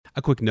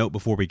A quick note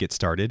before we get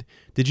started.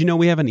 Did you know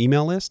we have an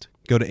email list?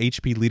 Go to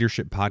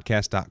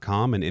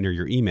hpleadershippodcast.com and enter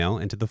your email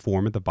into the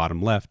form at the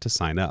bottom left to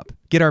sign up.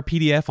 Get our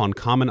PDF on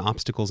common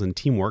obstacles and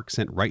teamwork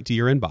sent right to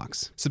your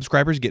inbox.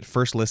 Subscribers get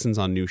first listens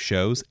on new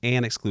shows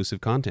and exclusive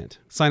content.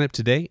 Sign up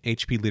today,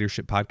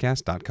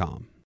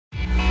 hpleadershippodcast.com.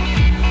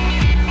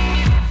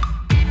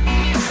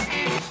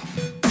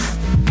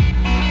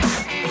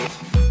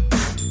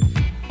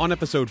 On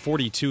episode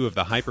 42 of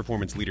the High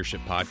Performance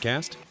Leadership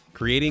Podcast,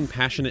 Creating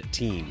Passionate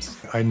Teams.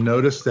 I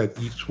noticed that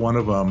each one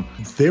of them,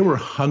 they were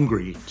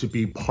hungry to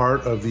be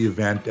part of the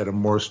event at a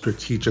more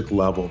strategic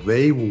level.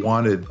 They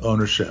wanted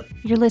ownership.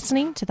 You're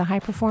listening to the High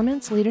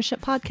Performance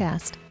Leadership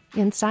Podcast.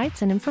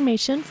 Insights and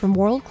information from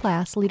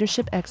world-class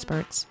leadership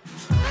experts.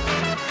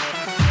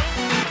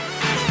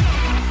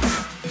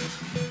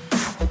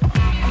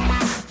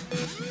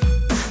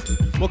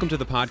 Welcome to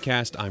the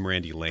podcast. I'm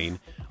Randy Lane.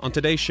 On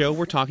today's show,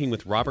 we're talking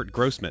with Robert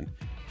Grossman,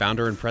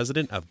 founder and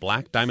president of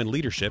Black Diamond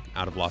Leadership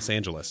out of Los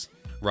Angeles.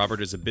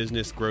 Robert is a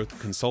business growth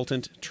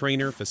consultant,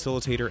 trainer,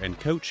 facilitator, and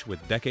coach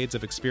with decades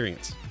of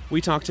experience.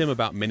 We talked to him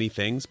about many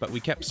things, but we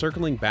kept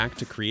circling back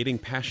to creating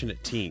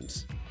passionate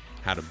teams,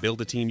 how to build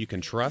a team you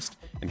can trust,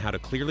 and how to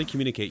clearly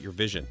communicate your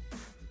vision.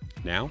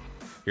 Now,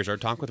 here's our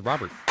talk with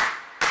Robert.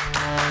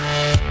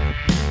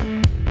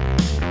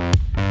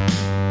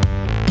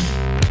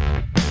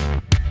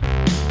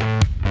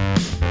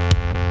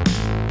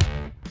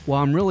 Well,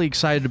 I'm really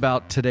excited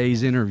about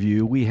today's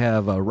interview. We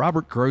have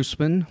Robert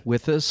Grossman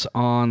with us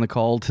on the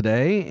call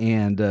today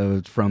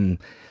and from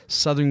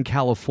Southern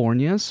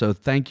California. So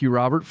thank you,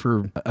 Robert,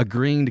 for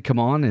agreeing to come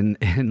on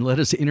and let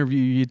us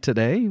interview you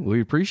today. We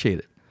appreciate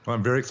it. Well,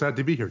 I'm very excited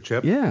to be here,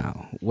 Chip. Yeah.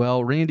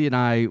 Well, Randy and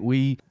I,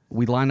 we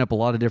line up a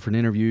lot of different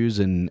interviews,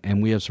 and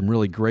we have some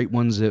really great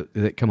ones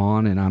that come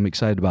on, and I'm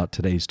excited about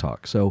today's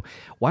talk. So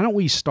why don't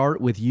we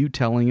start with you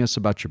telling us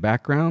about your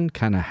background,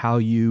 kind of how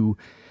you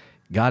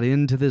got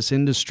into this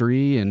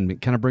industry,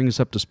 and kind of bring us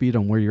up to speed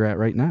on where you're at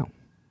right now.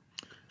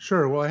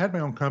 Sure. Well, I had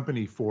my own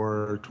company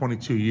for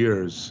 22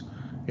 years,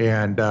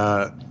 and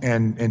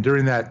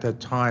during that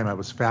time, I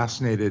was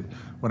fascinated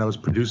when I was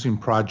producing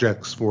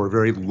projects for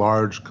very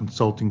large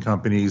consulting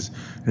companies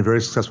and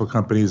very successful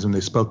companies, and they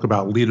spoke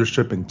about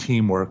leadership and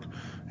teamwork.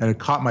 And it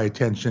caught my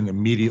attention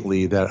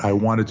immediately that I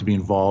wanted to be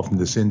involved in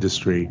this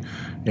industry.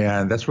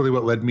 And that's really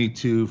what led me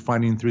to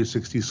finding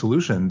 360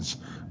 Solutions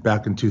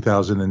back in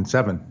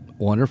 2007.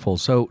 Wonderful.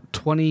 So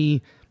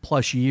 20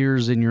 plus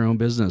years in your own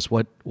business.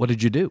 What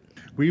did you do?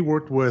 We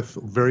worked with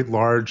very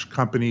large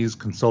companies,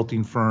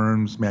 consulting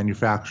firms,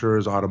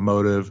 manufacturers,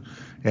 automotive,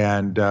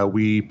 and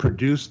we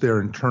produced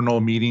their internal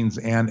meetings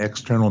and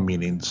external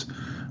meetings.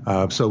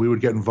 So we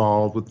would get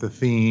involved with the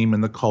theme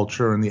and the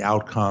culture and the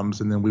outcomes,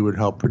 and then we would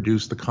help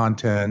produce the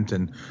content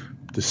and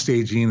the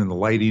staging and the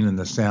lighting and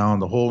the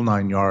sound, the whole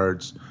 9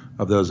 yards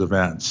of those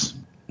events.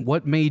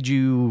 What made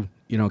you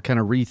kind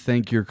of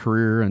rethink your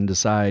career and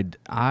decide,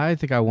 I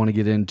think I want to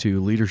get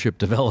into leadership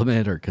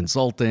development or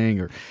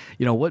consulting, or,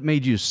 what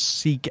made you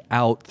seek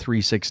out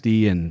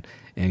 360 and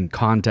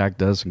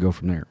contact us and go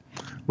from there?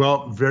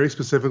 Well, very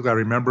specifically, I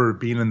remember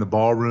being in the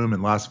ballroom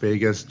in Las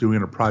Vegas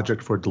doing a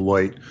project for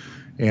Deloitte,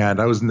 and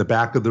I was in the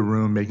back of the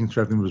room making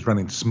sure everything was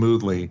running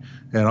smoothly,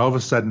 and all of a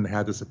sudden I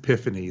had this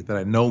epiphany that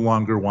I no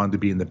longer wanted to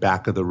be in the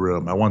back of the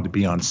room. I wanted to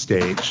be on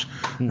stage,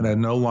 and I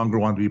no longer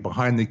wanted to be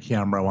behind the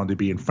camera. I wanted to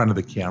be in front of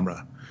the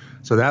camera.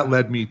 So that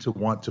led me to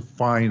want to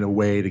find a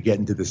way to get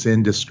into this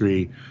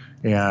industry.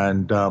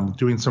 And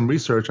doing some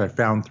research, I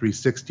found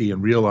 360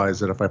 and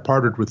realized that if I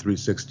partnered with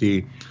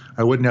 360,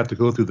 I wouldn't have to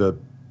go through the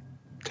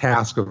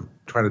task of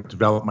trying to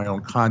develop my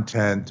own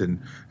content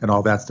and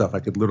all that stuff.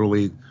 I could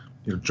literally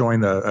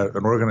join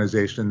an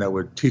organization that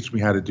would teach me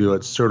how to do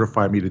it,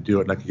 certify me to do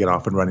it, and I could get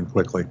off and running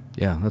quickly.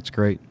 Yeah, that's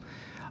great.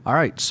 All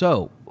right,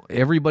 so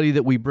everybody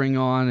that we bring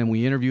on and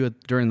we interview it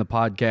during the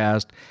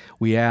podcast,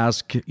 we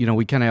ask,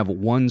 we kind of have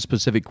one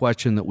specific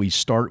question that we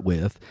start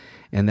with.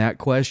 And that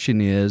question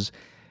is,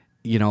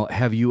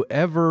 have you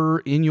ever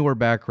in your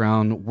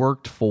background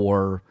worked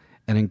for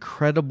an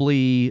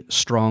incredibly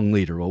strong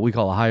leader, what we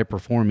call a high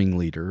performing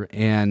leader?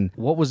 And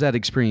what was that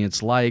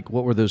experience like?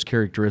 What were those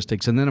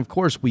characteristics? And then of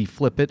course we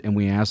flip it and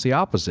we ask the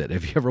opposite.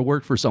 Have you ever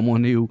worked for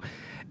someone who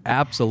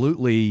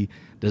absolutely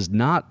does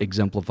not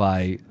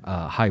exemplify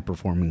a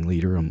high-performing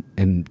leader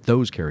and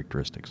those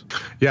characteristics?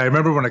 Yeah, I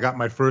remember when I got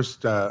my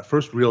first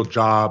real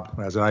job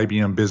as an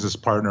IBM business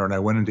partner, and I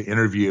went into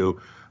interview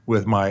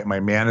with my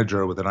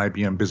manager with an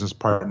IBM business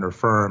partner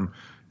firm,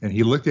 and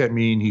he looked at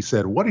me and he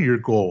said, "What are your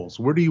goals?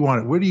 Where do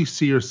you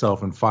see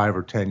yourself in 5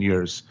 or 10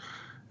 years?"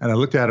 And I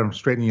looked at him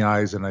straight in the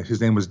eyes, and his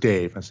name was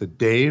Dave. I said,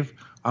 "Dave,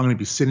 I'm going to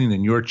be sitting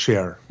in your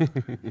chair."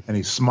 And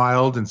he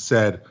smiled and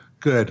said,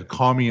 "Good,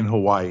 call me in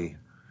Hawaii."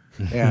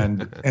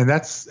 And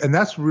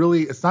that's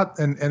really, it's not,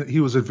 and he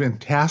was a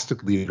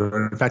fantastic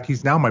leader. In fact,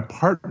 he's now my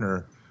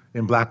partner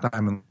in Black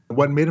Diamond.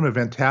 What made him a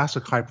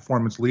fantastic high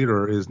performance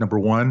leader is, number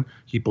one,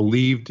 he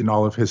believed in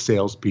all of his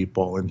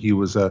salespeople, and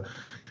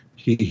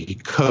he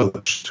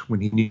coached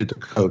when he needed to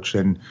coach.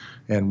 And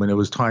when it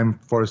was time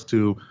for us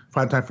to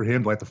find time for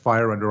him to light the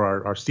fire under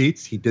our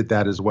seats, he did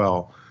that as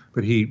well.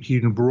 but he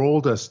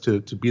enrolled us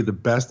to be the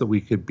best that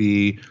we could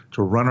be,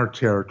 to run our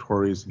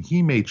territories, and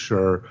he made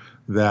sure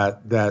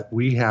that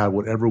we had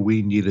whatever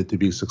we needed to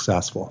be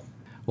successful.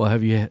 Well,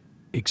 have you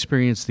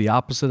experienced the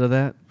opposite of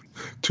that?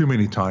 Too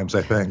many times,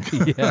 I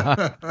think.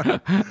 Yeah.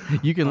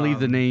 You can leave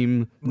the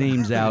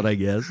names out, I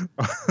guess.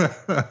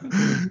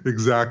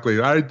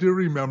 Exactly. I do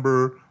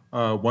remember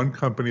one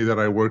company that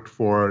I worked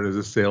for as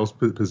a sales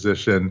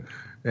position.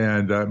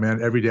 And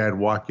man, every day I'd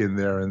walk in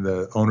there, and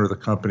the owner of the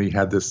company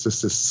had this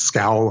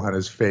scowl on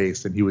his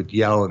face, and he would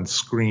yell and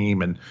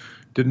scream, and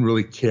didn't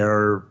really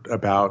care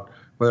about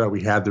whether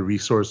we had the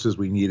resources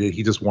we needed.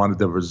 He just wanted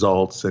the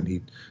results, and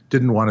he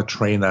didn't want to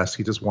train us.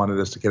 He just wanted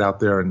us to get out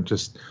there and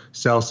just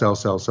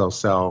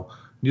sell.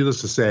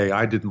 Needless to say,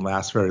 I didn't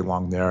last very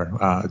long there.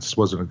 It just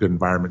wasn't a good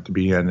environment to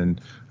be in,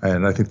 and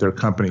I think their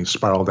company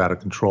spiraled out of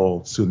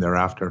control soon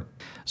thereafter.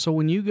 So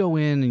when you go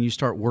in and you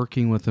start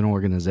working with an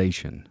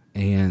organization,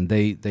 and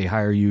they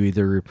hire you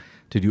either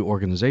to do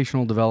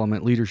organizational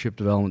development, leadership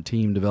development,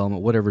 team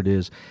development, whatever it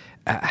is,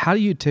 how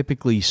do you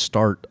typically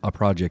start a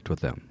project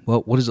with them?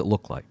 Well, what does it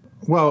look like?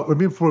 Well,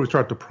 before we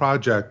start the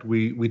project,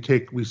 we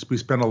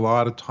spend a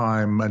lot of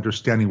time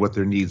understanding what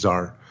their needs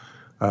are.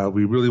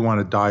 We really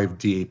want to dive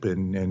deep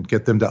and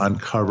get them to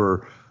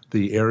uncover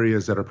the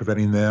areas that are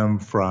preventing them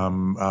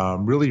from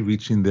really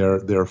reaching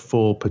their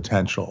full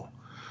potential.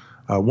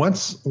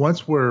 Once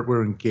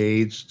we're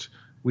engaged,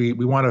 we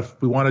want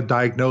to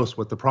diagnose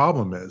what the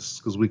problem is,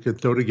 because we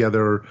could throw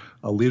together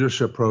a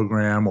leadership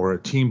program or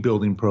a team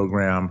building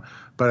program,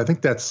 but I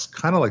think that's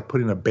kind of like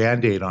putting a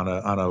Band-Aid on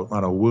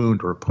a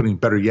wound, or putting,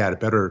 better yet, a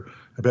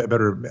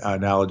better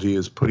analogy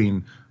is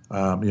putting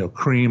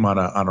cream on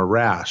a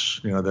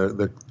rash.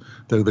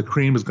 The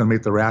cream is going to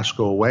make the rash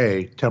go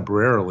away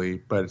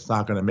temporarily, but it's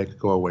not going to make it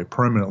go away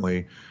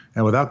permanently.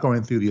 And without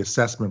going through the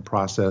assessment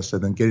process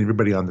and then getting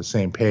everybody on the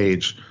same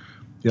page,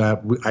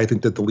 I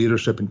think that the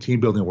leadership and team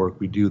building work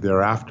we do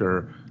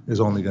thereafter is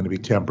only going to be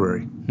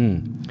temporary.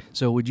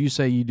 So would you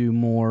say you do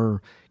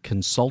more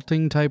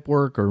consulting type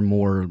work, or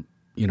more,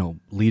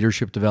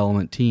 leadership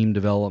development, team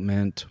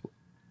development?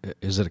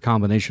 Is it a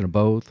combination of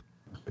both?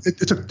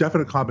 It's a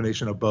definite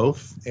combination of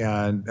both.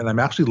 And I'm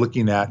actually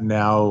looking at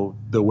now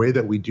the way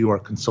that we do our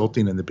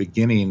consulting in the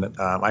beginning.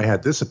 I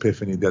had this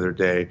epiphany the other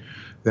day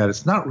that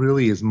it's not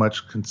really as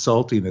much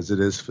consulting as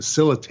it is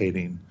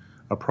facilitating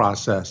a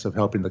process of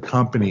helping the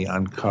company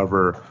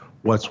uncover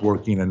what's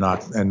working and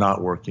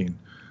not working.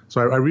 So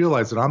I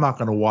realized that I'm not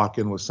going to walk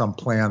in with some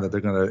plan that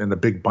they're going to, in a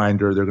big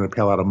binder, they're going to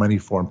pay a lot of money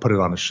for and put it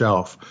on a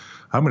shelf.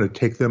 I'm going to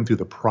take them through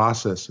the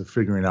process of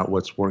figuring out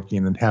what's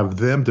working and have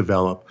them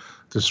develop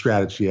the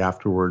strategy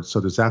afterwards. So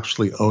there's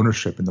actually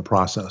ownership in the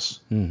process.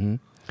 Mm-hmm.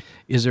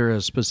 Is there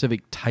a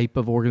specific type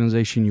of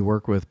organization you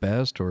work with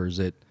best, or is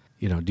it,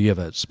 do you have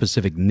a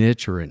specific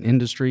niche or an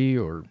industry?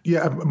 Or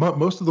yeah,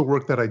 most of the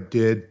work that I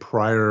did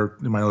prior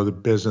in my other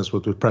business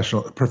was with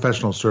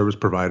professional service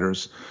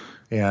providers.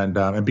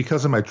 And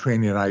because of my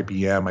training at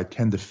IBM, I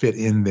tend to fit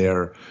in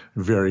there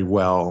very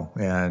well,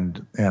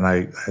 and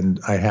I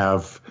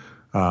have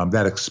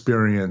that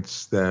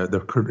experience,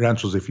 the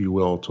credentials, if you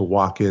will, to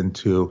walk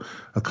into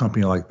a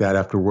company like that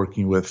after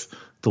working with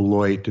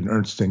Deloitte and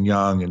Ernst &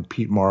 Young and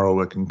Pete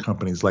Marwick and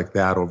companies like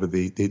that over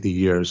the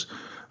years.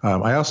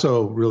 I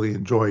also really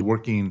enjoy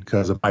working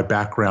because of my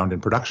background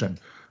in production.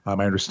 I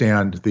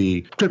understand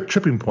the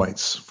tripping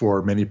points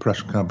for many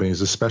production companies,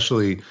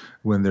 especially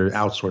when they're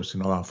outsourcing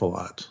an awful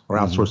lot or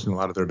outsourcing a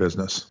lot of their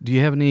business. Do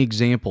you have any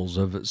examples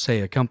of, say,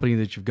 a company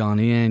that you've gone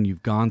in,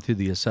 you've gone through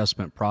the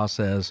assessment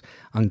process,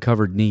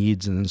 uncovered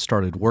needs, and then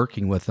started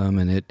working with them,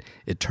 and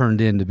it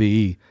turned in to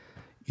be,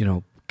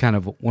 kind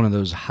of one of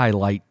those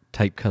highlight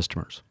type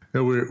customers?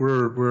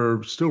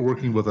 We're still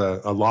working with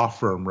a law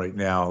firm right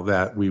now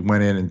that we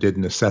went in and did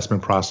an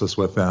assessment process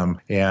with them,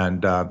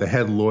 and the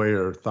head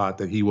lawyer thought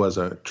that he was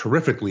a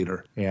terrific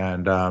leader,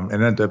 and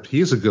ended up,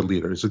 he is a good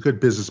leader. He's a good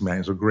businessman.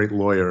 He's a great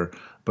lawyer.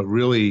 But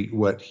really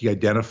what we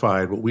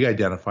identified,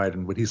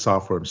 and what he saw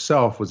for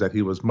himself was that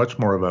he was much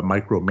more of a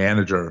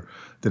micromanager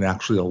than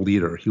actually a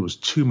leader. He was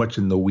too much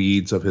in the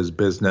weeds of his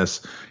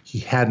business. He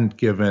hadn't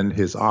given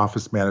his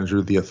office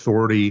manager the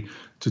authority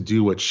to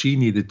do what she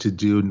needed to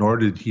do, nor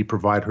did he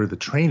provide her the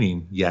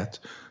training yet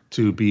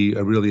to be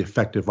a really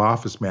effective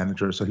office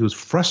manager. So he was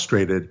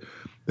frustrated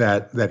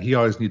that he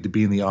always needed to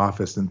be in the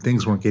office and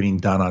things weren't getting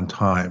done on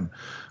time.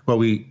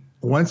 Well,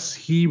 once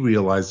he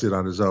realized it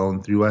on his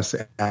own through us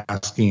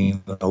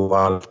asking a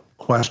lot of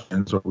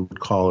questions, or what we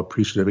would call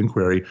appreciative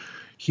inquiry,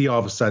 he all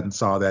of a sudden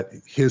saw that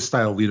his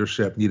style of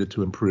leadership needed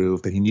to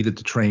improve, that he needed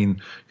to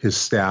train his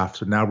staff.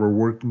 So now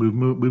we're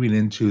moving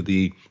into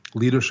the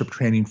leadership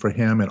training for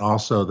him, and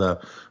also the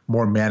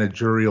more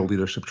managerial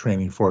leadership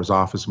training for his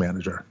office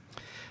manager.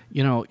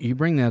 You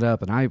bring that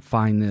up, and I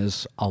find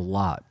this a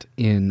lot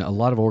in a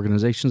lot of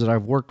organizations that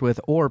I've worked with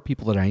or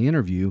people that I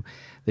interview.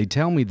 They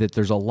tell me that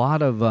there's a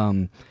lot of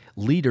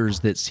leaders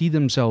that see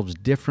themselves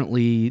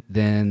differently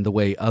than the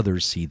way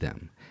others see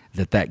them,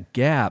 that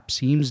gap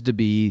seems to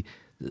be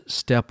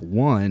step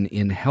one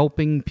in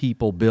helping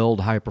people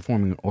build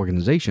high-performing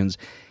organizations,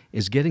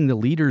 is getting the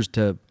leaders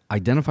to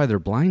identify their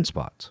blind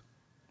spots.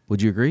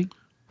 Would you agree?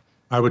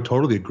 I would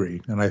totally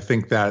agree. And I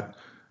think that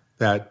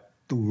a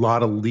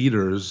lot of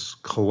leaders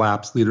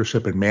collapse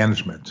leadership and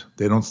management.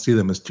 They don't see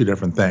them as two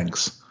different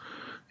things.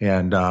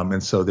 And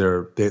so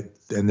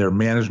their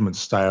management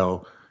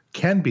style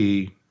can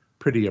be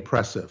pretty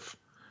oppressive.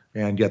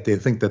 And yet they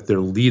think that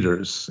they're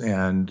leaders.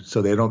 And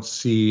so they don't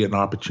see an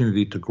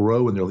opportunity to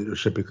grow in their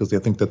leadership because they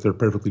think that they're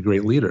perfectly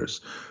great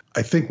leaders.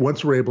 I think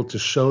once we're able to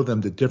show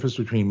them the difference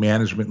between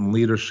management and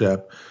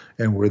leadership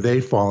and where they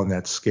fall in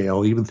that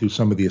scale, even through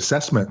some of the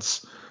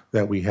assessments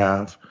that we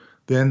have,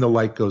 then the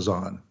light goes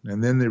on.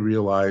 And then they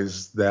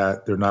realize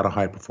that they're not a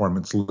high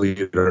performance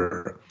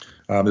leader.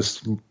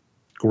 This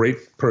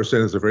great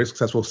person is a very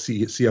successful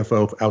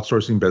CFO of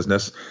outsourcing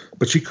business,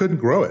 but she couldn't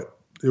grow it.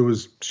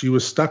 She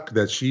was stuck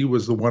that she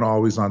was the one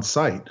always on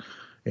site.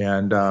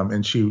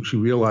 And she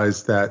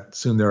realized that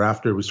soon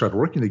thereafter we started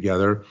working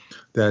together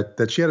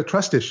that she had a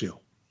trust issue.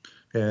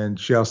 And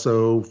she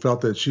also felt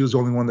that she was the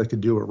only one that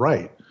could do it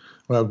right.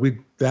 Well,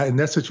 in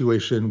that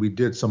situation, we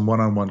did some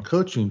one-on-one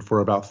coaching for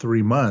about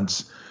 3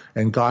 months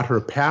and got her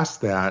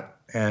past that.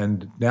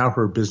 And now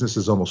her business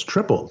has almost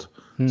tripled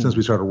since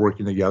we started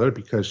working together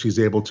because she's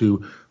able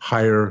to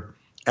hire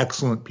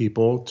excellent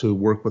people to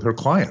work with her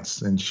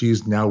clients. And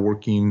she's now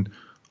working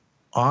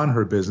on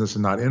her business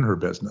and not in her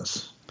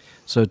business.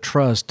 So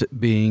trust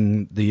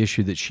being the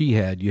issue that she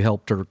had, you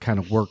helped her kind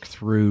of work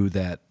through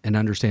that and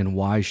understand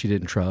why she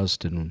didn't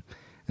trust and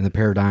the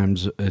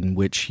paradigms in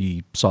which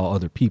she saw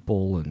other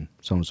people and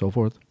so on and so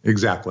forth?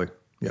 Exactly,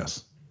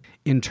 yes.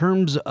 In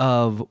terms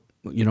of,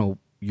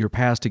 your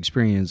past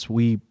experience,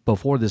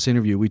 before this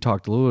interview, we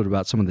talked a little bit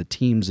about some of the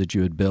teams that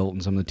you had built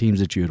and some of the teams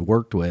that you had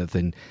worked with,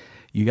 and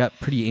you got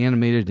pretty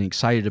animated and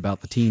excited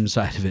about the team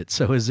side of it.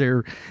 So is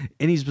there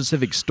any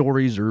specific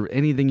stories or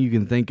anything you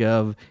can think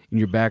of in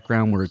your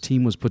background where a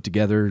team was put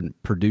together and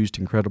produced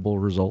incredible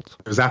results?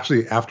 It was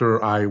actually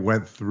after I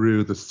went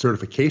through the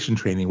certification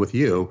training with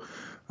you,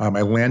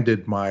 I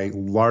landed my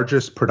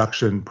largest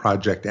production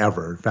project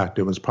ever. In fact,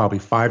 it was probably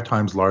 5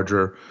 times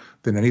larger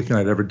than anything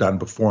I'd ever done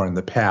before in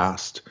the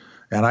past.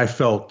 And I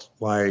felt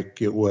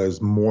like it was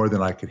more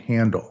than I could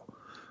handle.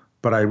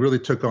 But I really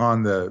put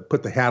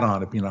the hat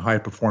on of being a high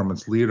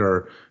performance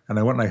leader. And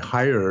I went and I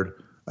hired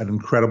an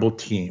incredible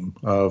team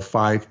of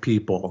 5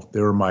 people.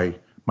 They were my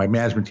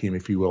management team,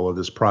 if you will, of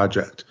this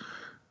project.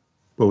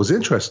 What was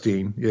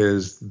interesting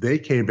is they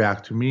came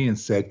back to me and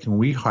said, can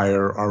we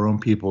hire our own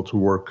people to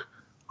work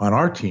on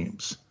our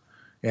teams?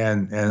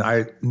 And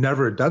I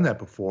never had done that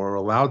before or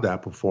allowed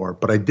that before,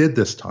 but I did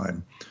this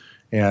time.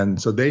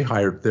 And so they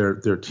hired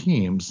their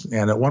teams.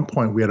 And at one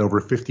point we had over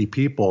 50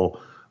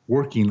 people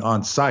working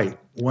on site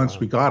once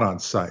we got on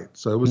site.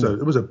 So it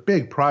was a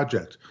big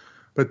project.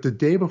 But the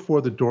day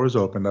before the doors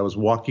opened, I was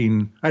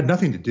walking. I had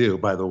nothing to do,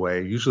 by the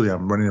way. Usually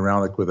I'm running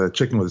around like with a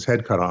chicken with his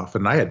head cut off,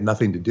 and I had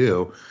nothing to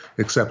do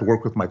except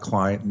work with my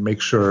client and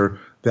make sure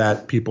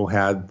that people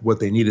had what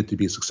they needed to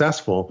be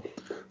successful.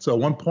 So at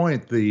one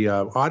point, the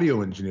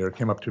audio engineer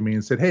came up to me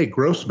and said, "Hey,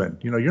 Grossman,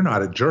 you're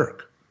not a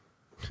jerk."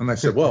 And I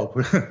said, well,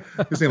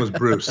 his name was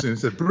Bruce. And he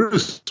said,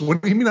 "Bruce,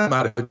 what do you mean I'm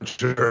not a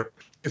jerk?"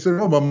 I said,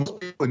 "Well, most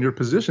people in your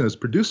position as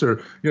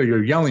producer,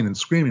 you're yelling and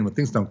screaming when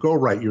things don't go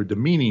right. You're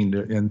demeaning,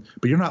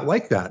 but you're not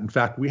like that. In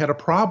fact, we had a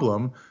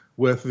problem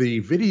with the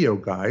video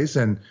guys,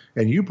 and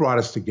you brought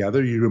us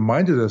together. You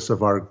reminded us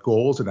of our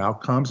goals and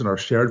outcomes and our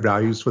shared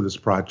values for this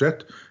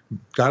project,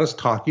 got us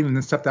talking, and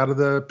then stepped out of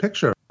the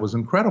picture. It was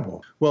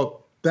incredible."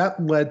 Well,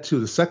 that led to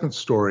the second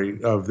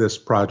story of this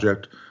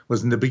project.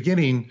 Was in the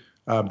beginning,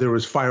 there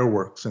was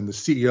fireworks, and the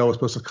CEO was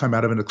supposed to come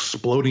out of an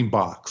exploding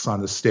box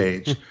on the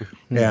stage,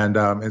 and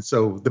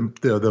so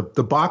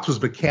the box was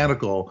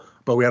mechanical,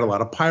 but we had a lot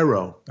of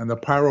pyro, and the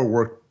pyro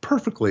worked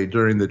perfectly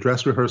during the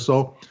dress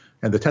rehearsal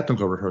and the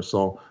technical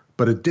rehearsal,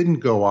 but it didn't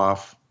go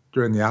off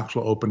during the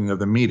actual opening of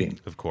the meeting.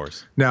 Of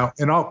course. Now,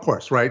 of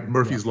course, right?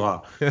 Murphy's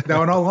Law.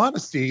 Now, in all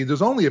honesty,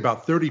 there's only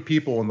about 30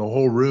 people in the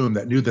whole room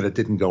that knew that it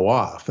didn't go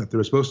off, that there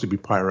was supposed to be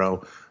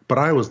pyro. But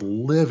I was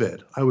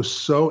livid. I was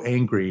so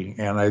angry.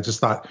 And I just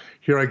thought,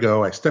 here I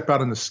go. I step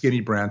out in the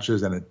skinny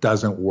branches and it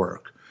doesn't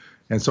work.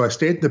 And so I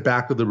stayed in the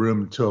back of the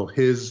room until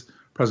his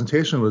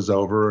presentation was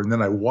over. And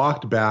then I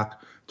walked back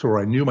to where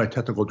I knew my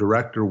technical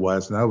director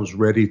was, and I was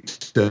ready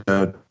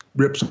to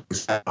rip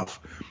something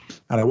off.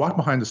 And I walked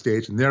behind the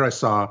stage, and there I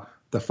saw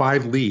the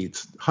 5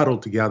 leads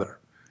huddled together.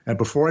 And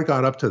before I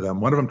got up to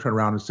them, one of them turned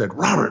around and said,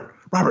 Robert,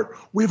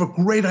 we have a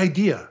great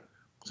idea.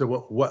 I said,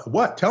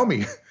 what? Tell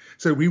me.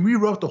 So we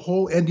rewrote the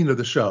whole ending of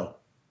the show.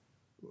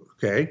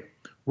 Okay.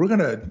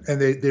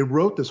 And they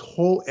wrote this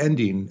whole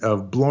ending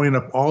of blowing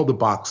up all the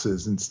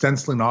boxes and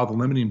stenciling all the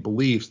limiting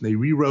beliefs. And they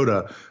rewrote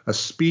a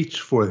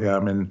speech for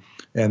him,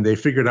 and they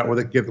figured out where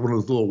they get one of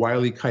those little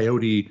Wile E.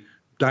 Coyote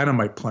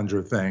dynamite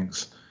plunger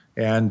things.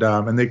 And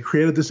they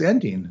created this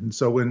ending. And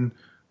so when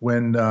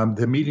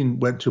the meeting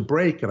went to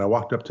break and I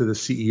walked up to the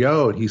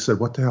CEO and he said,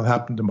 "What the hell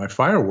happened to my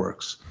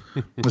fireworks?"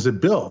 I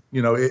said, "Bill,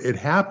 it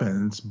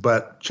happens,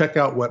 but check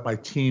out what my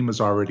team has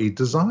already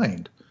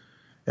designed."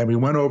 And we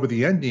went over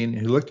the ending,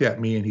 and he looked at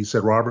me and he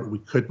said, "Robert, we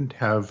couldn't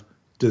have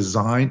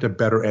designed a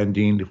better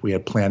ending if we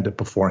had planned it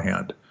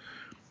beforehand.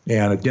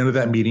 And at the end of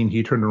that meeting,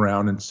 he turned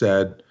around and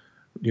said,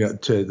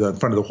 to the in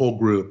front of the whole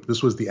group,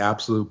 this was the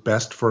absolute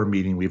best firm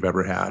meeting we've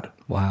ever had.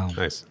 Wow.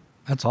 Nice.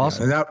 That's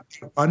awesome. And that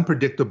was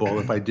unpredictable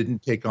if I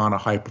didn't take on a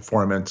high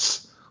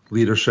performance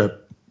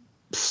leadership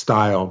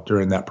style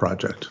during that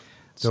project.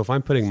 So if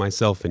I'm putting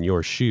myself in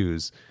your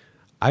shoes,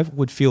 I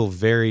would feel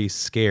very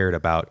scared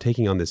about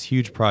taking on this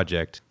huge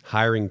project,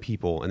 hiring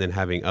people, and then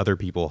having other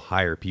people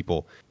hire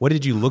people. What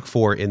did you look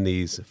for in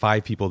these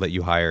 5 people that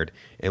you hired,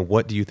 and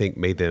what do you think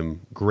made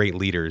them great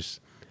leaders,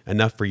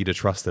 enough for you to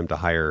trust them to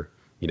hire,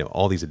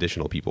 all these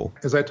additional people?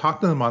 As I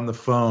talked to them on the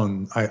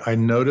phone, I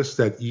noticed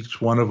that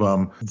each one of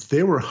them,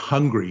 they were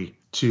hungry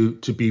to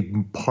be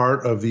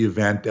part of the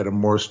event at a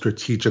more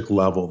strategic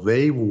level.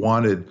 They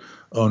wanted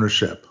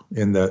ownership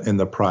in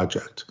the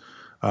project.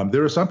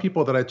 There were some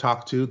people that I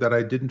talked to that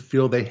I didn't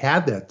feel they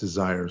had that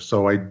desire,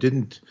 so I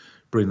didn't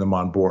bring them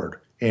on board.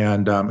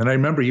 And I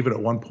remember even at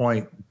one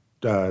point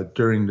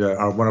during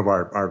one of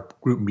our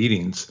group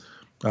meetings,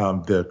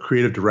 the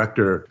creative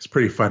director, it's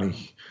pretty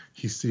funny.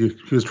 He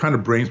was trying to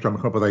brainstorm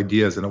and come up with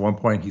ideas, and at one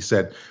point he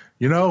said,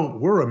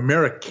 we're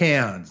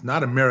Americans,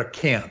 not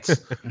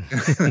Americans.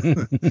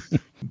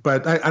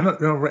 But I don't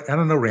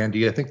know,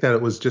 Randy. I think that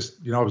it was just,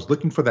 I was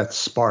looking for that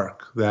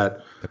spark,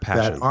 that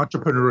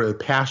entrepreneurial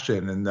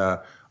passion and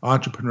the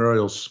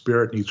entrepreneurial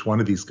spirit in each one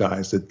of these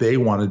guys, that they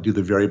want to do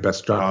the very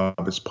best job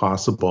as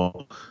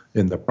possible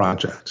in the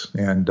project.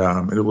 And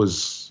it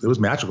was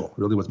magical. It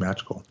really was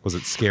magical. Was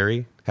it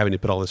scary having to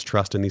put all this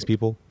trust in these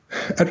people?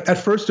 At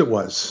first it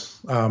was,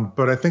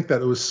 but I think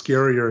that it was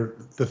scarier.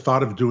 The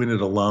thought of doing it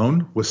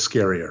alone was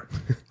scarier.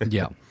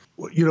 Yeah.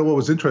 What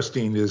was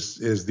interesting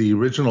is the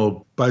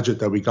original budget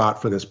that we got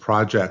for this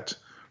project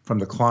from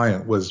the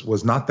client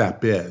was not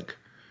that big,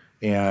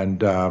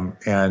 and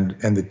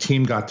the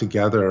team got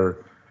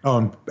together.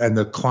 And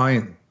the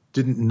client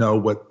didn't know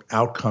what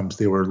outcomes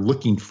they were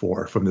looking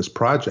for from this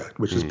project,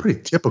 which is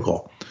pretty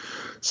typical.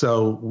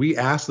 So we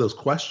asked those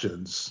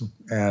questions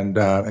and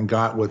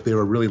got what they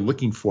were really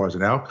looking for as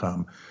an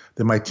outcome.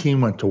 Then my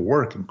team went to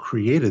work and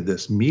created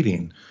this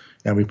meeting,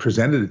 and we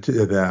presented it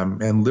to them.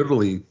 And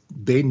literally,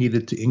 they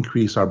needed to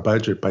increase our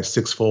budget by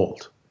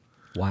 6-fold.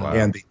 Wow!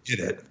 And they did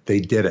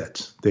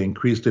it. They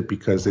increased it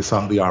because they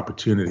saw the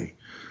opportunity.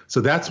 So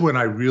that's when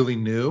I really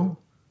knew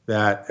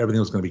that everything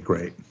was going to be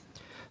great.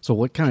 So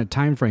what kind of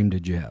time frame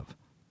did you have?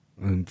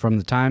 From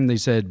the time they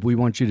said, we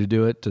want you to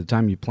do it, to the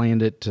time you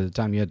planned it, to the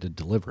time you had to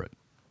deliver it?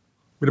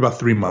 We had about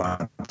 3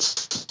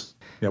 months,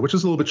 which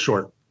is a little bit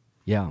short.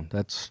 Yeah,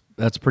 that's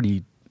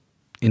pretty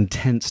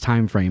intense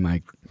time frame,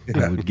 I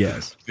would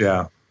guess.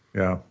 Yeah.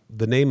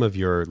 The name of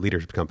your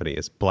leadership company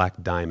is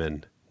Black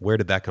Diamond. Where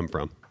did that come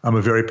from? I'm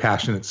a very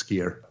passionate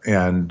skier,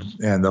 and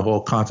the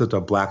whole concept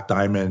of Black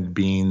Diamond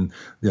being,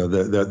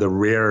 the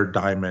rare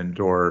diamond,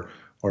 or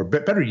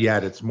better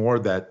yet, it's more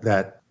that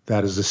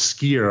as a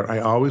skier,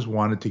 I always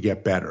wanted to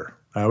get better.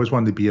 I always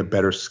wanted to be a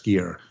better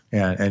skier.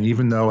 And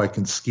even though I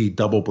can ski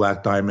double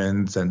Black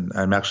Diamonds, and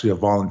I'm actually a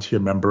volunteer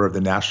member of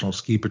the National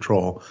Ski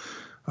Patrol,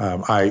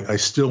 I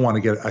still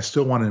want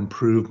to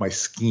improve my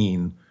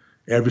skiing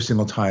every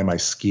single time I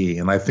ski.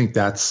 And I think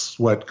that's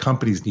what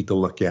companies need to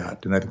look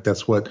at. And I think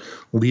that's what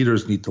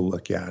leaders need to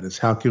look at, is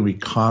how can we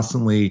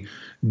constantly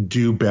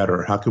do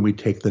better? How can we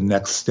take the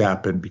next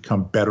step and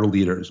become better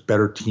leaders,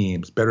 better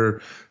teams,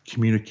 better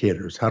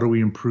communicators? How do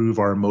we improve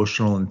our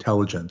emotional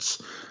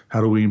intelligence? How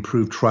do we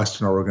improve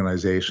trust in our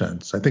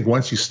organizations? I think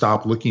once you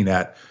stop looking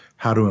at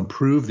how to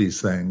improve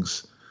these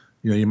things,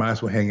 you might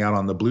as well hang out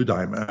on the blue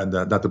diamond,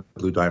 not the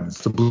blue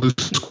diamonds, the blue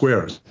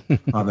squares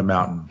on the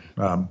mountain.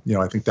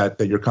 I think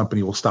that your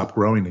company will stop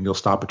growing and you'll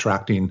stop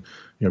attracting,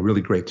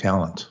 really great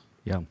talent.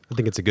 Yeah. I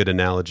think it's a good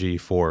analogy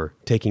for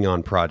taking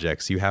on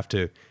projects. You have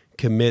to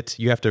commit,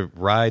 you have to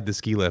ride the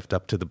ski lift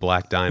up to the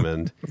Black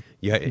Diamond.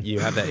 You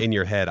have that in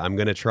your head. I'm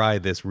going to try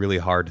this really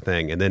hard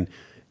thing. And then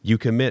you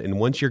commit, and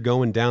once you're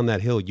going down that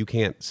hill, you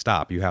can't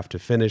stop. You have to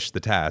finish the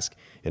task,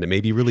 and it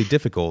may be really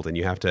difficult, and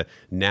you have to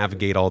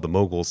navigate all the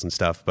moguls and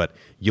stuff, but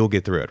you'll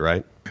get through it,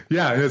 right?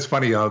 Yeah, and it's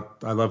funny. I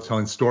love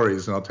telling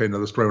stories, and I'll tell you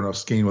another story when I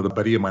was skiing with a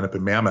buddy of mine up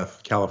in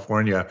Mammoth,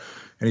 California,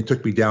 and he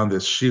took me down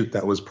this chute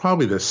that was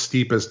probably the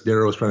steepest,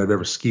 narrowest run I've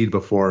ever skied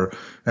before,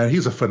 and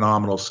he's a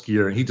phenomenal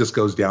skier, and he just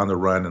goes down the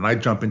run, and I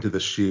jump into the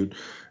chute,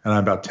 and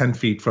I'm about 10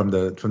 feet from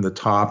the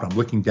top, and I'm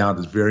looking down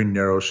this very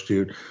narrow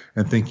chute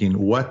and thinking,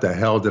 what the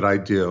hell did I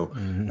do?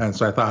 Mm-hmm. And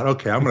so I thought,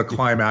 okay, I'm going to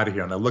climb out of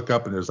here. And I look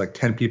up, and there's like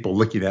 10 people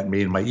looking at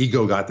me, and my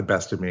ego got the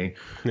best of me.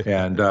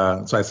 And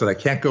so I said, I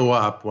can't go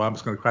up. Well, I'm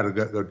just going to try to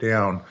go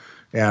down.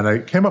 And I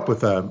came up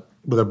with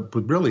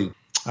really,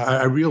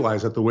 I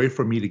realized that the way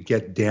for me to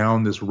get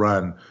down this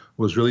run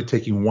was really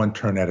taking one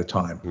turn at a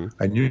time.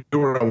 Mm-hmm. I knew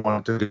where I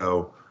wanted to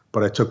go,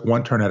 but I took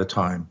one turn at a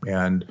time.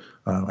 And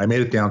I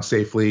made it down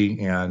safely,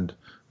 and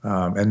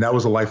that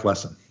was a life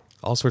lesson.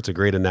 All sorts of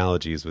great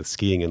analogies with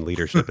skiing and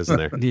leadership, isn't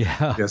there?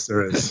 Yeah. Yes,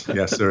 there is.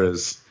 Yes, there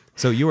is.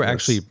 So you were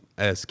actually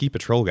a ski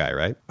patrol guy,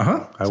 right?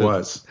 I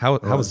was. How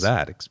was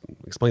that?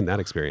 Explain that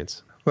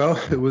experience. Well,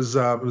 it was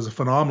a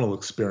phenomenal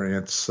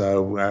experience.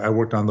 I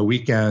worked on the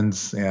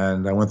weekends,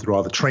 and I went through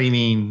all the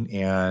training,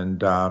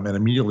 and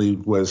immediately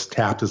was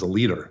tapped as a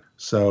leader.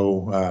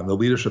 So the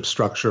leadership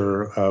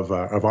structure of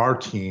our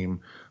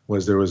team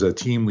was there was a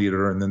team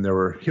leader, and then there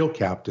were hill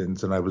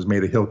captains, and I was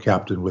made a hill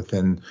captain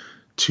within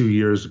 2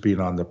 years of being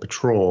on the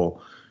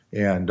patrol,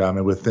 and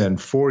within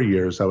 4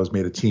 years I was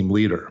made a team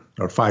leader,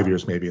 or 5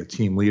 years maybe a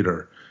team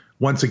leader.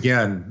 Once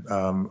again,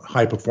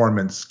 high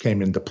performance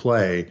came into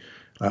play.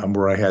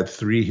 Where I had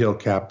 3 hill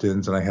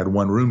captains and I had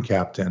 1 room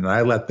captain, and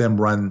I let them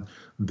run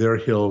their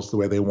hills the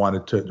way they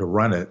wanted to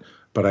run it.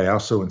 But I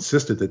also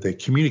insisted that they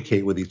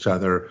communicate with each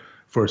other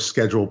for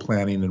schedule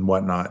planning and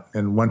whatnot.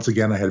 And once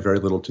again, I had very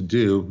little to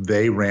do.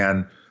 They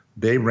ran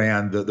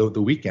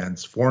the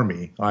weekends for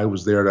me. I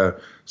was there to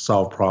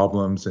solve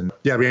problems. And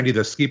yeah, Randy,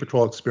 the ski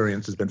patrol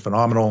experience has been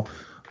phenomenal.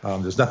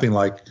 There's nothing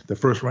like the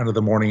first run of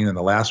the morning and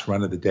the last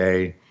run of the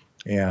day.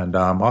 And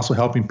also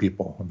helping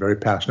people. I'm very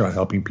passionate about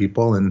helping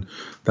people, and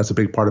that's a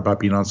big part about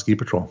being on ski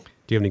patrol.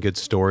 Do you have any good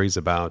stories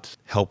about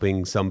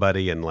helping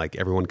somebody and like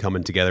everyone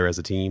coming together as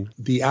a team?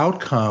 The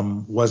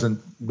outcome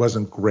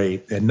wasn't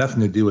great, and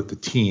nothing to do with the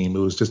team. It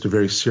was just a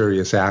very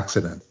serious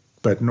accident.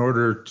 But in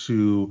order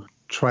to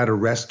try to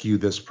rescue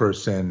this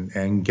person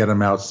and get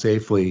him out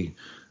safely,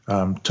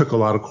 took a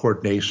lot of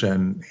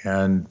coordination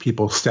and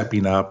people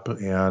stepping up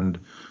and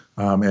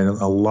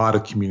a lot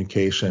of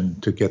communication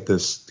to get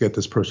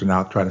this person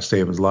out, trying to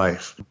save his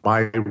life.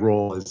 My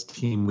role as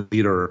team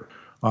leader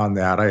on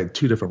that, I had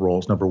 2 different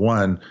roles. Number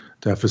one,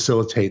 to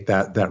facilitate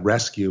that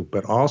rescue,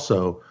 but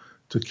also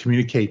to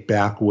communicate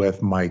back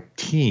with my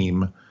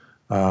team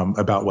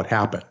about what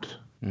happened,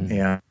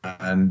 and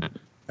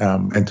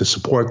to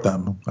support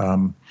them.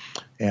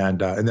 And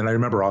then I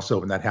remember also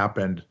when that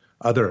happened,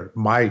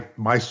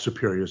 my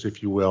superiors,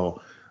 if you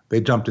will, they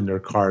jumped in their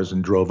cars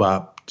and drove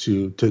up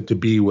to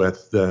be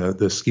with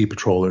the ski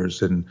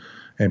patrollers and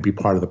be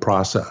part of the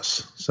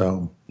process.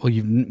 So, well,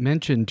 you've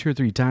mentioned 2 or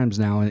 3 times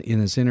now in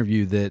this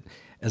interview that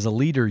as a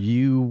leader,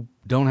 you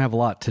don't have a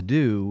lot to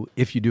do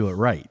if you do it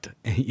right.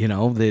 You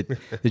know,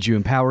 that you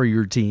empower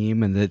your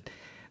team and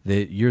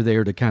that you're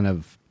there to kind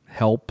of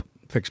help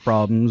fix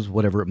problems,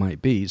 whatever it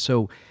might be.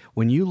 So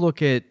when you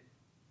look at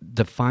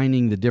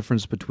defining the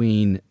difference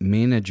between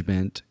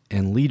management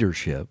and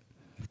leadership,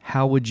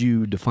 how would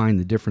you define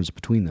the difference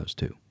between those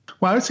two?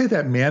 Well, I would say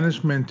that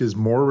management is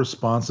more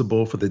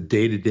responsible for the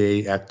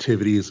day-to-day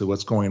activities of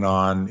what's going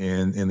on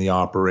in the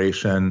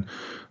operation.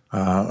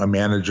 A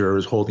manager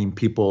is holding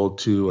people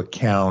to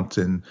account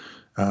and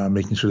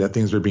making sure that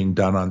things are being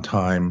done on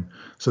time.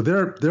 So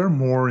they're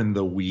more in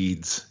the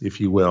weeds, if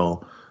you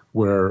will,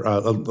 where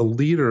a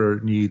leader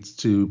needs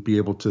to be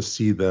able to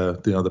see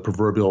the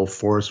proverbial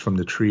forest from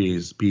the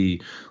trees,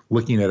 be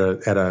looking at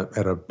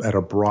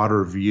a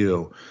broader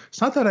view.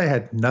 It's not that I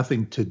had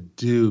nothing to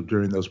do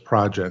during those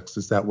projects.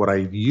 It's that what I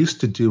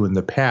used to do in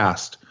the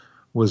past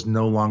was I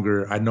no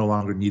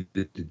longer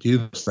needed to do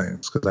those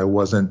things because I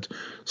wasn't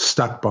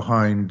stuck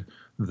behind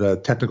the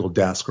technical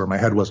desk, or my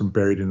head wasn't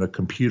buried in a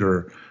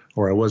computer,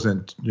 or I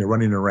wasn't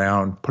running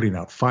around putting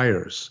out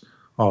fires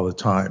all the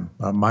time.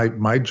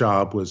 My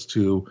job was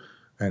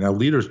and a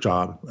leader's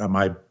job,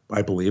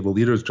 I believe a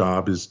leader's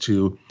job is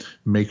to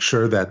make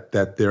sure that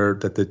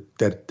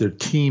their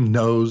team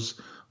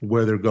knows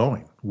where they're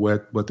going,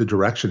 what the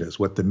direction is,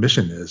 what the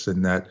mission is,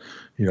 and that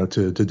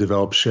to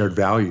develop shared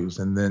values,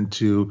 and then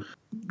to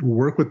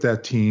work with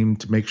that team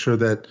to make sure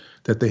that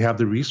they have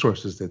the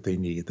resources that they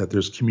need, that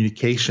there's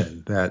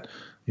communication, that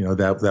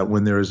that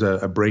when there is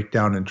a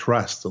breakdown in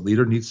trust, the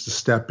leader needs to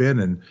step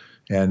in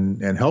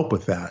and help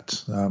with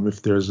that.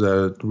 If there's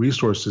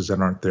resources that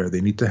aren't there,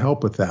 they need to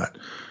help with that.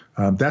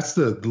 That's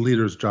the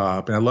leader's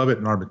job, and I love it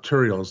in our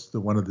materials.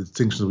 One of the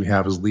distinctions we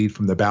have is lead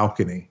from the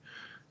balcony,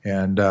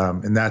 and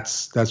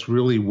that's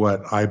really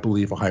what I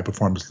believe a high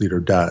performance leader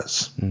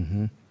does.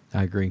 Mm-hmm.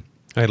 I agree.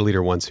 I had a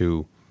leader once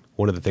who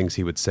one of the things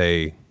he would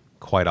say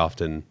quite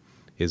often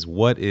is,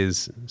 "What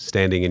is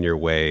standing in your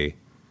way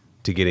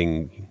to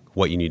getting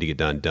what you need to get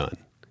done?"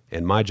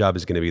 And my job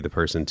is going to be the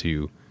person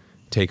to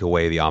take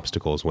away the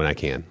obstacles when I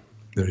can.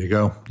 There you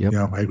go. Yep.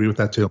 Yeah, I agree with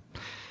that too.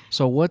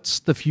 So what's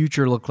the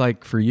future look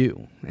like for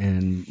you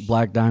and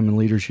Black Diamond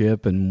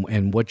Leadership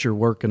and what you're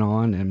working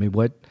on? I mean,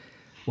 what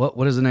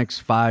does the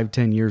next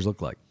 5-10 years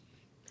look like?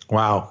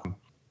 Wow.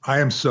 I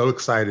am so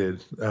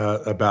excited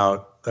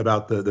about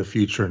the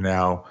future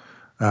now,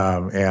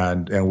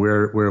 and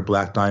where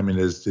Black Diamond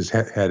is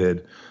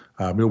headed.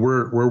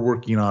 We're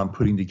working on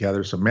putting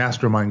together some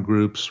mastermind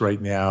groups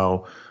right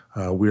now.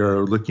 We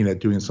are looking at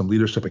doing some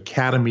leadership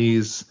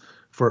academies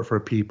for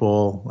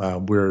people.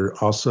 We're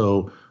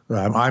also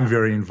I'm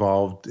very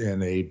involved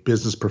in a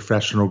business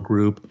professional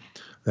group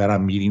that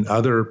I'm meeting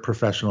other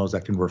professionals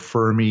that can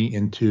refer me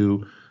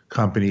into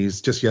companies.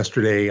 Just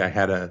yesterday, I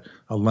had a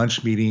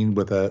lunch meeting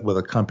with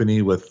a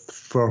company with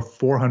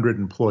 400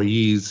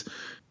 employees.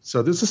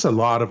 So there's just a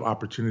lot of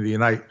opportunity.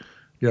 And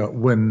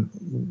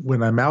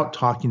when I'm out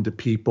talking to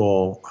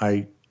people,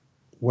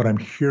 what I'm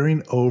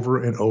hearing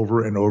over and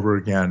over and over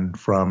again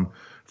from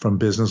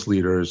business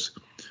leaders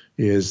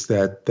is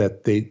that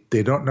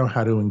they don't know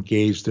how to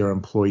engage their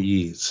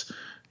employees.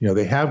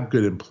 They have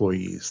good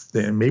employees.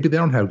 Maybe they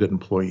don't have good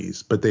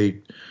employees, but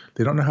they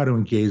don't know how to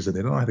engage them.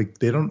 They don't know how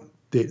to.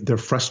 They're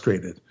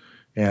frustrated.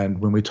 And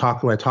when I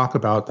talk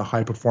about the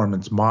high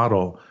performance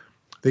model,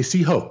 they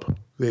see hope.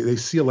 They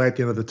see a light at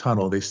the end of the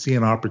tunnel. They see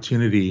an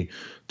opportunity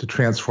to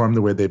transform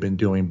the way they've been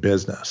doing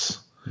business,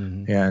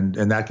 and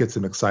that gets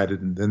them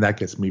excited, and then that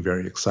gets me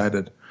very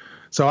excited.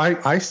 So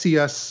I see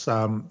us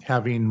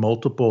having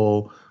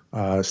multiple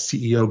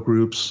CEO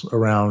groups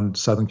around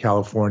Southern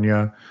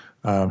California,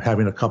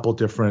 having a couple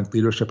different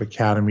leadership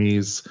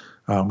academies.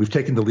 We've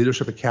taken the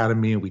Leadership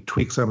Academy and we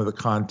tweaked some of the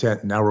content,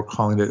 and now we're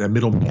calling it a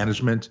Middle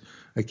Management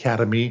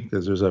Academy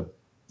because there's a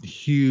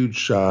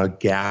huge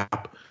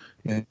gap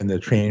in the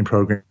training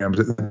programs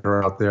that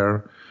are out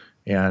there.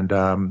 And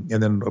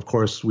then, of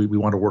course, we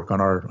want to work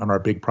on our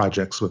big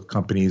projects with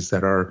companies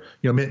that are,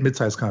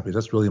 mid-sized companies.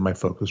 That's really my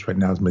focus right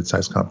now is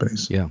mid-sized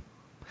companies. Yeah.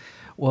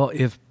 Well,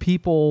 if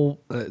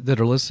people that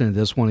are listening to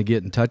this want to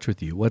get in touch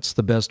with you, what's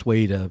the best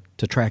way to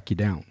track you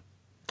down?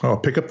 Oh,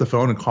 pick up the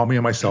phone and call me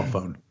on my cell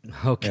phone.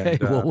 Okay.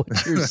 And, well,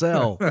 what's your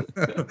cell?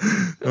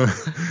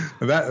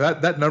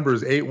 That number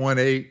is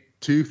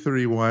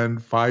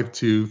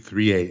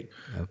 818-231-5238.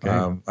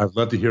 Okay. I'd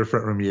love to hear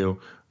from you.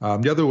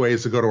 The other way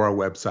is to go to our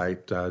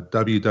website,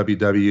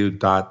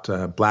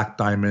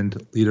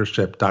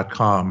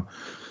 www.blackdiamondleadership.com.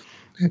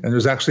 And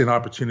there's actually an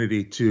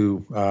opportunity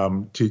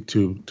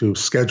to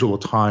schedule a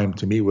time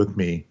to meet with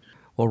me.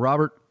 Well,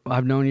 Robert,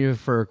 I've known you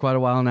for quite a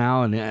while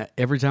now, and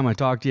every time I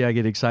talk to you, I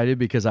get excited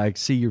because I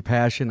see your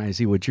passion. I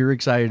see what you're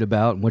excited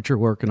about and what you're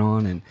working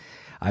on, and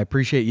I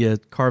appreciate you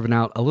carving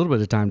out a little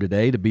bit of time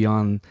today to be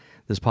on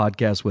this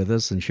podcast with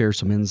us and share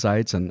some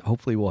insights, and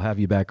hopefully we'll have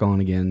you back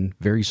on again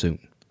very soon.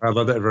 I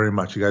love that very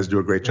much. You guys do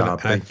a great job.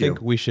 Thank you. I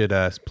think we should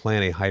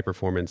plan a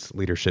high-performance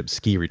leadership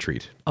ski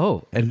retreat.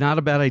 Oh, and not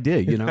a bad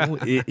idea.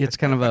 It's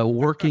kind of a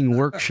working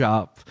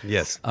workshop.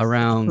 Yes.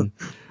 Around,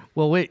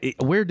 well,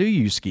 wait, where do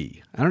you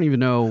ski? I don't even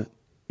know.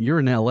 You're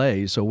in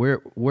L.A., so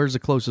where's the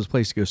closest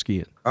place to go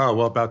skiing? Oh,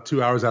 well, about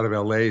 2 hours out of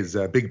L.A. is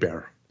Big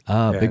Bear.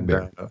 Big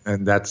Bear.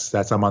 And that's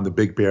I'm on the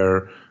Big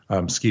Bear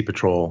ski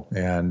patrol.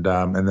 And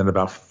then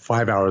about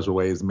 5 hours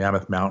away is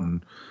Mammoth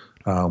Mountain,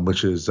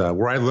 which is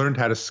where I learned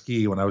how to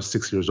ski when I was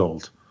 6 years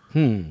old.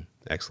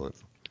 Excellent.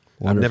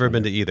 Wonderful. I've never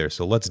been to either,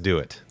 so let's do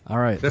it. All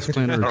right. Let's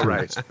plan a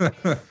retreat. All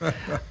right.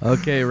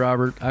 Okay,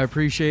 Robert. I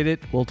appreciate it.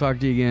 We'll talk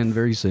to you again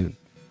very soon.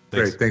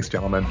 Great. Thanks,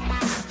 gentlemen.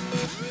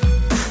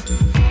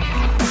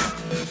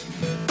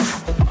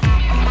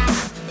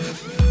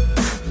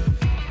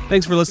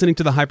 Thanks for listening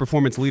to the High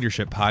Performance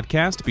Leadership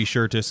Podcast. Be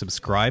sure to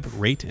subscribe,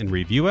 rate, and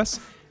review us.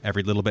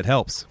 Every little bit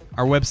helps.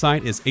 Our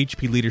website is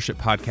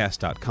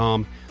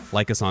hpleadershippodcast.com.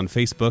 Like us on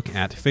Facebook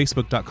at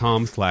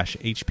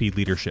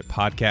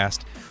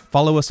facebook.com/hpleadershippodcast.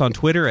 Follow us on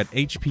Twitter at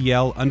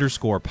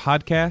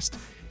HPL_podcast.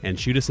 And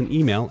shoot us an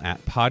email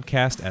at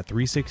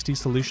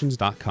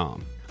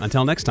podcast@360solutions.com.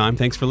 Until next time,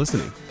 thanks for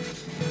listening.